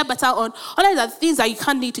need to get better on, honest about the things that you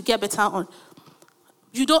can't need to get better on.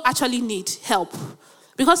 You don't actually need help.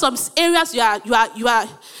 Because some areas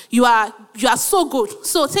you are so good.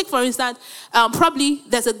 So take for instance, probably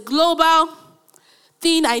there's a global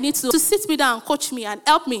thing I need to sit me down, coach me and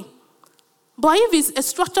help me. But if it's a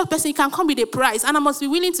structured person, he can come with a price, and I must be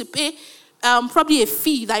willing to pay probably a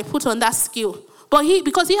fee that I put on that skill. But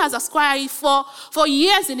because he has acquired it for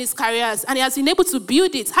years in his careers, and he has been able to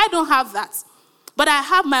build it, I don't have that. But I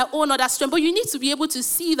have my own other strength. But you need to be able to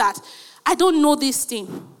see that I don't know this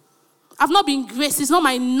thing. I've not been graced. It's not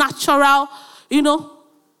my natural,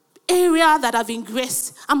 area that I've been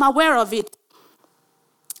graced. I'm aware of it.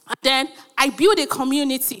 And then I build a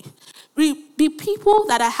community. The people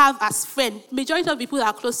that I have as friends, majority of people that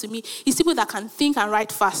are close to me, is people that can think and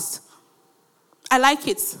write fast. I like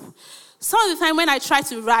it. Some of the time when I try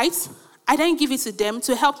to write, I then give it to them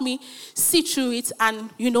to help me see through it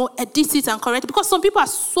and, edit it and correct it. Because some people are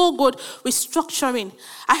so good with structuring.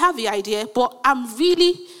 I have the idea, but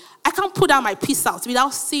I can't put out my piece out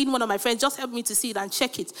without seeing one of my friends just help me to see it and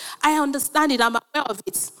check it. I understand it. I'm aware of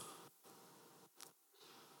it.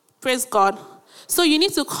 Praise God. So you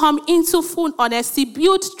need to come into full honesty,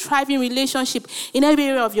 build thriving relationship in every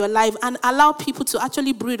area of your life, and allow people to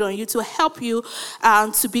actually breathe on you, to help you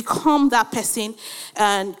to become that person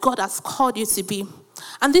and God has called you to be.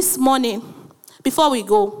 And this morning, before we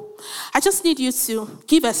go, I just need you to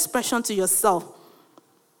give expression to yourself.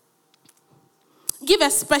 Give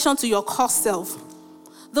expression to your core self.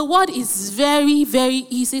 The word is very, very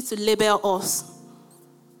easy to label us.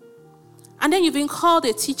 And then you've been called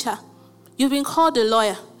a teacher. You've been called a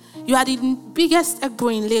lawyer. You are the biggest egg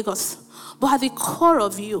boy in Lagos. But at the core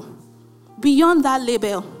of you, beyond that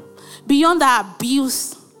label, beyond that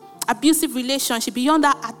abusive relationship, beyond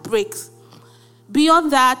that heartbreak,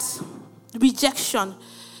 beyond that rejection,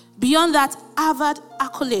 beyond that Harvard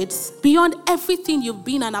accolades, beyond everything you've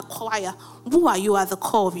been and acquired, who are you at the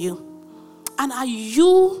core of you? And are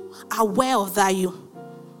you aware of that you?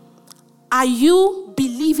 Are you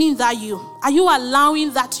believing that you? Are you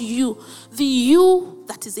allowing that you, the you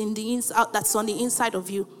that is in the inside, that's on the inside of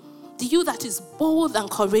you, the you that is bold and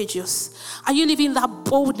courageous? Are you living that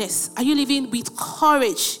boldness? Are you living with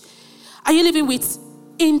courage? Are you living with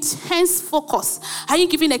intense focus? Are you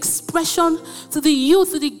giving expression to the you,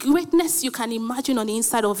 to the greatness you can imagine on the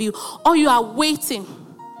inside of you? Or you are waiting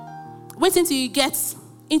till you get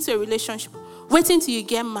into a relationship, waiting till you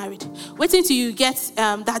get married, waiting till you get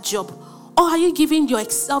that job? Or are you giving your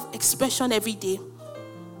self-expression every day?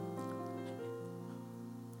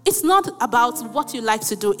 It's not about what you like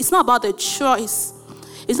to do. It's not about the choice.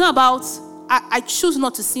 It's not about, I choose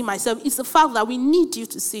not to see myself. It's the fact that we need you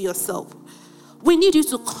to see yourself. We need you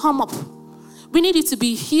to come up. We need you to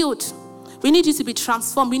be healed. We need you to be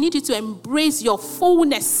transformed. We need you to embrace your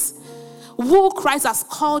fullness. Who Christ has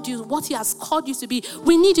called you, what he has called you to be.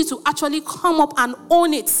 We need you to actually come up and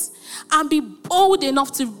own it and be bold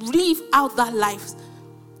enough to live out that life,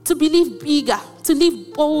 to believe bigger, to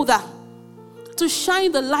live bolder, to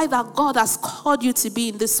shine the light that God has called you to be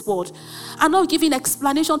in this world, and not giving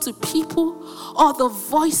explanation to people or the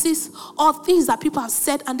voices or things that people have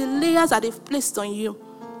said and the layers that they've placed on you.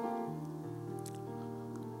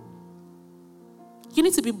 You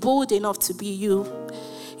need to be bold enough to be you.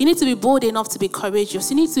 You need to be bold enough to be courageous.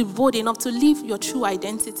 You need to be bold enough to live your true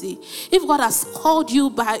identity. If God has called you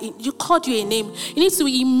called you a name, you need to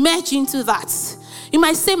emerge into that. You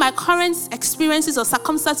might say my current experiences or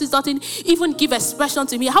circumstances doesn't even give expression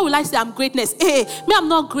to me. How will I say I'm greatness? Hey, me, I'm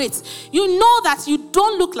not great. You know that you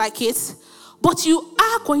don't look like it, but you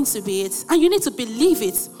are going to be it. And you need to believe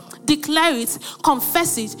it, declare it,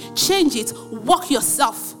 confess it, change it, walk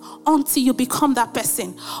yourself until you become that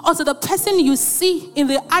person. Until the person you see in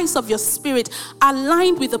the eyes of your spirit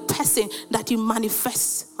aligned with the person that you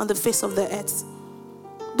manifest on the face of the earth.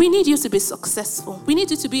 We need you to be successful. We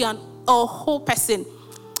need you to be a whole person.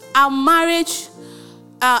 Our marriage,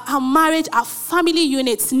 our family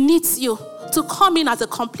units needs you to come in as a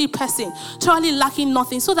complete person, totally lacking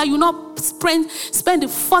nothing, so that you not spend the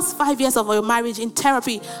first 5 years of your marriage in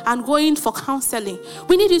therapy and going for counseling.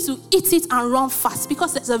 We need you to eat it and run fast,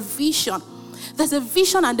 because there's a vision. There's a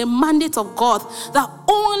vision and the mandate of God that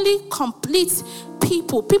only complete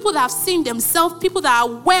people that have seen themselves, people that are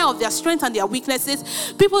aware of their strengths and their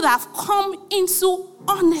weaknesses, people that have come into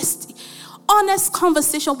honest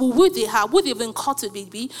conversation with who they are, who they've been called to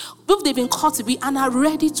be, and are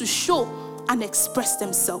ready to show and express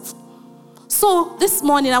themselves. So this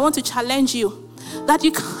morning I want to challenge you that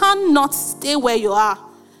you cannot stay where you are.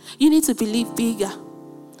 You need to believe bigger.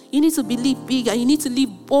 You need to believe bigger. You need to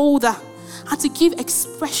live bolder and to give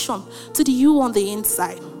expression to the you on the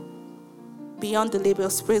inside. Beyond the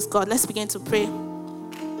labels. Praise God. Let's begin to pray.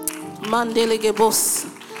 Mandelegebos.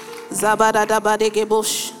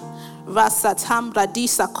 Zabadadabadegebos. Vasatam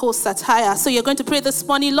Radisa Kosataya. So you're going to pray this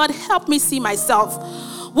morning, Lord, help me see myself.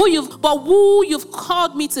 Who you've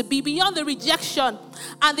called me to be, beyond the rejection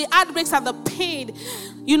and the heartbreaks and the pain,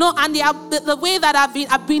 and the way that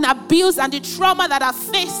I've been abused and the trauma that I've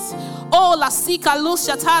faced. Oh, la sika lo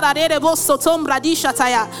shatara rebo sotom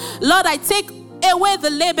radishataya. Lord, I take away the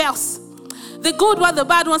labels, the good ones, the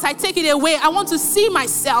bad ones. I take it away. I want to see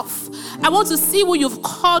myself. I want to see who you've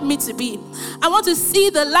called me to be. I want to see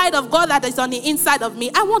the light of God that is on the inside of me.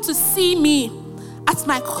 I want to see me at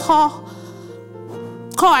my core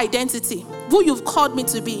identity, who you've called me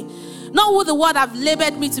to be. Not who the world have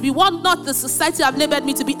labeled me to be, not the society have labeled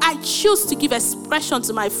me to be. I choose to give expression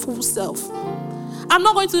to my full self. I'm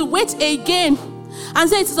not going to wait again and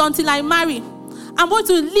say it is until I marry. I'm going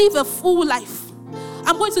to live a full life.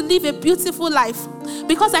 I'm going to live a beautiful life,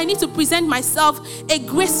 because I need to present myself a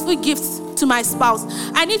graceful gift to my spouse.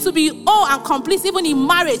 I need to be whole and complete even in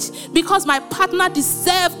marriage, because my partner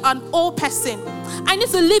deserves an whole person. I need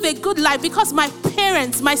to live a good life because my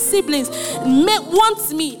parents, my siblings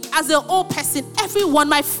want me as a whole person. Everyone,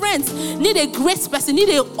 my friends, need a great person, need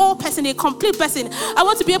a whole person, a complete person. I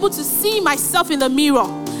want to be able to see myself in the mirror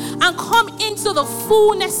and come into the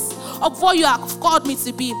fullness of what you have called me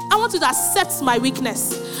to be. I want to accept my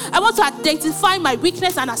weakness. I want to identify my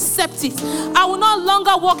weakness and accept it. I will no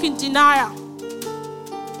longer walk in denial.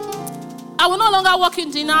 I will no longer walk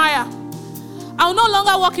in denial. I will no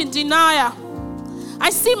longer walk in denial. I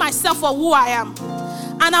see myself for who I am.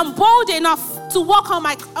 And I'm bold enough to walk on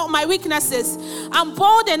my weaknesses. I'm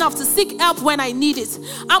bold enough to seek help when I need it.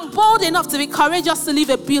 I'm bold enough to be courageous to live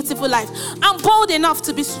a beautiful life. I'm bold enough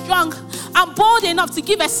to be strong. I'm bold enough to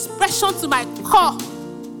give expression to my core,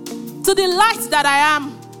 to the light that I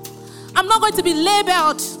am. I'm not going to be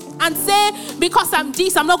labeled and say, because I'm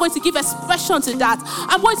this, I'm not going to give expression to that.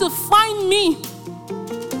 I'm going to find me.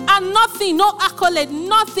 And nothing, no accolade,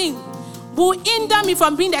 nothing will hinder me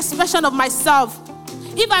from being the expression of myself.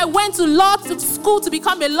 If I went to law school to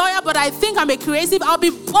become a lawyer, but I think I'm a creative, I'll be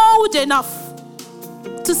bold enough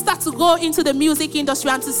to start to go into the music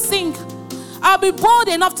industry and to sing. I'll be bold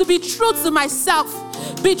enough to be true to myself.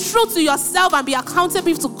 Be true to yourself and be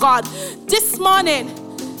accountable to God. This morning,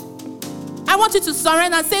 I want you to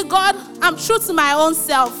surrender and say, God, I'm true to my own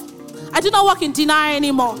self. I do not walk in denial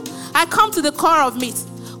anymore. I come to the core of it.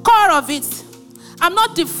 I'm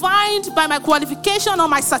not defined by my qualification or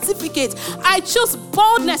my certificate. I choose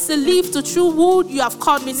boldness to live to true who you have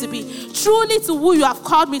called me to be. Truly to who you have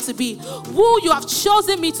called me to be. Who you have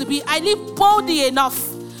chosen me to be. I live boldly enough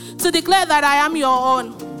to declare that I am your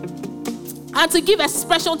own. And to give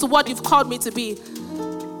expression to what you've called me to be.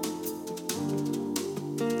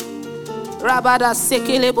 Rabada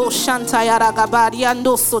sekelebo shantaya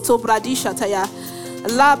ragabariando soto bradishataya.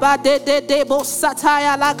 Laba de bo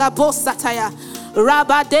sataya laga bo sataya.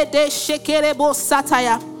 Raba de shekerebo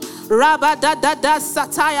sataya. Raba da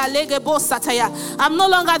sataya lege bo sataya. I'm no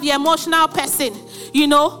longer the emotional person,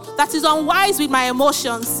 that is unwise with my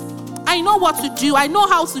emotions. I know what to do. I know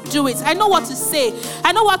how to do it. I know what to say.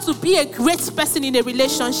 I know what to be a great person in a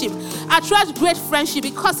relationship. I attract great friendship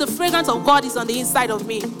because the fragrance of God is on the inside of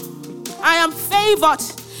me. I am favored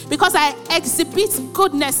because I exhibit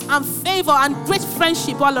goodness and favor and great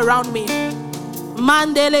friendship all around me.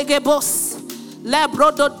 Mandelegebos,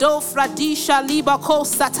 lebrododo fradisha libako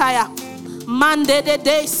sataya.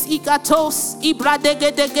 Mandededes ikatos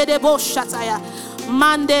ibradegedegedebo shataya.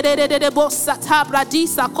 Manderededebo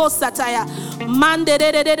satabradisa kosataya.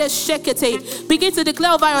 Manderede shekete. Begin to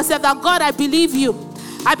declare over yourself that God, I believe you.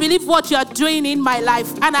 I believe what you are doing in my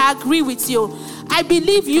life, and I agree with you. I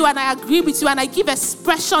believe you and I agree with you and I give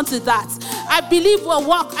expression to that. I believe your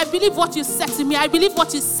work. I believe what you said to me. I believe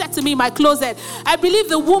what you said to me in my closet. I believe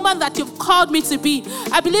the woman that you've called me to be.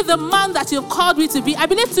 I believe the man that you've called me to be. I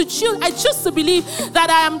choose to believe that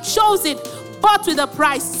I am chosen, bought with a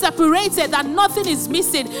price, separated, that nothing is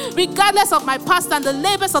missing, regardless of my past and the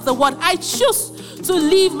labors of the world. I choose to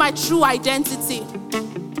live my true identity.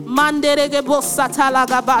 I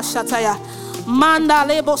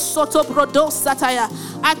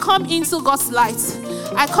come into God's light.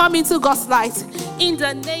 I come into God's light in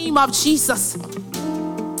the name of Jesus.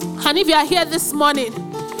 And if you are here this morning,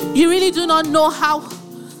 you really do not know how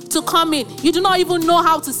to come in. You do not even know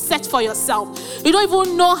how to search for yourself. You don't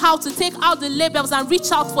even know how to take out the labels and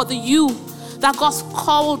reach out for the you that God's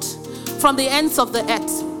called from the ends of the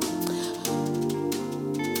earth.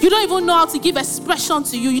 You don't even know how to give expression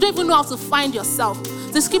to you. You don't even know how to find yourself.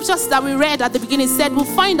 The scriptures that we read at the beginning said we'll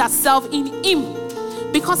find ourselves in Him,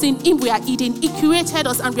 because in Him we are hidden. He created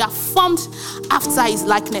us and we are formed after His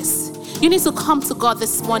likeness. You need to come to God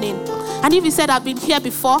this morning. And if you said, I've been here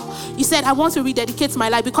before, you said, I want to rededicate my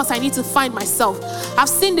life because I need to find myself. I've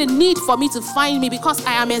seen the need for me to find me because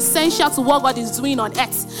I am essential to what God is doing on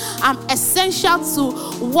earth. I'm essential to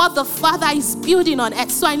what the Father is building on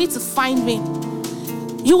earth. So I need to find me.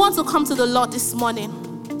 You want to come to the Lord this morning.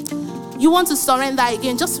 You want to surrender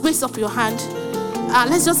again. Just raise up your hand.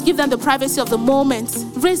 Let's just give them the privacy of the moment.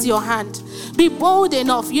 Raise your hand. Be bold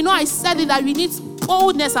enough. I said it that you need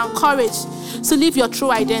boldness and courage to live your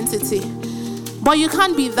true identity. But you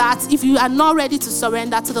can't be that if you are not ready to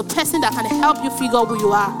surrender to the person that can help you figure who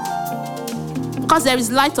you are. Because there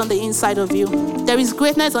is light on the inside of you. There is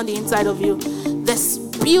greatness on the inside of you. There's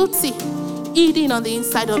beauty hidden on the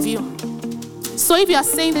inside of you. So if you are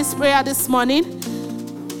saying this prayer this morning,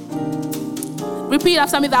 repeat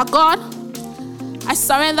after me that God, I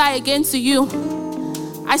surrender again to you.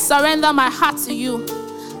 I surrender my heart to you.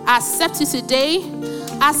 I accept you today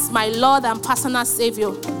as my Lord and personal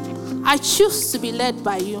Savior. I choose to be led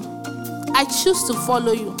by you. I choose to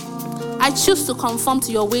follow you. I choose to conform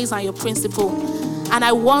to your ways and your principle. And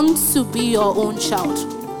I want to be your own child.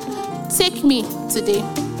 Take me today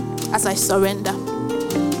as I surrender.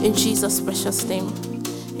 In Jesus' precious name,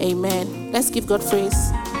 amen. Let's give God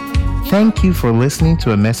praise. Thank you for listening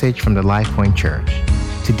to a message from the LifePoint Church.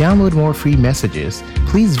 To download more free messages,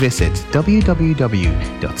 please visit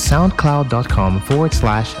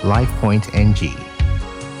www.soundcloud.com/LifePointNG.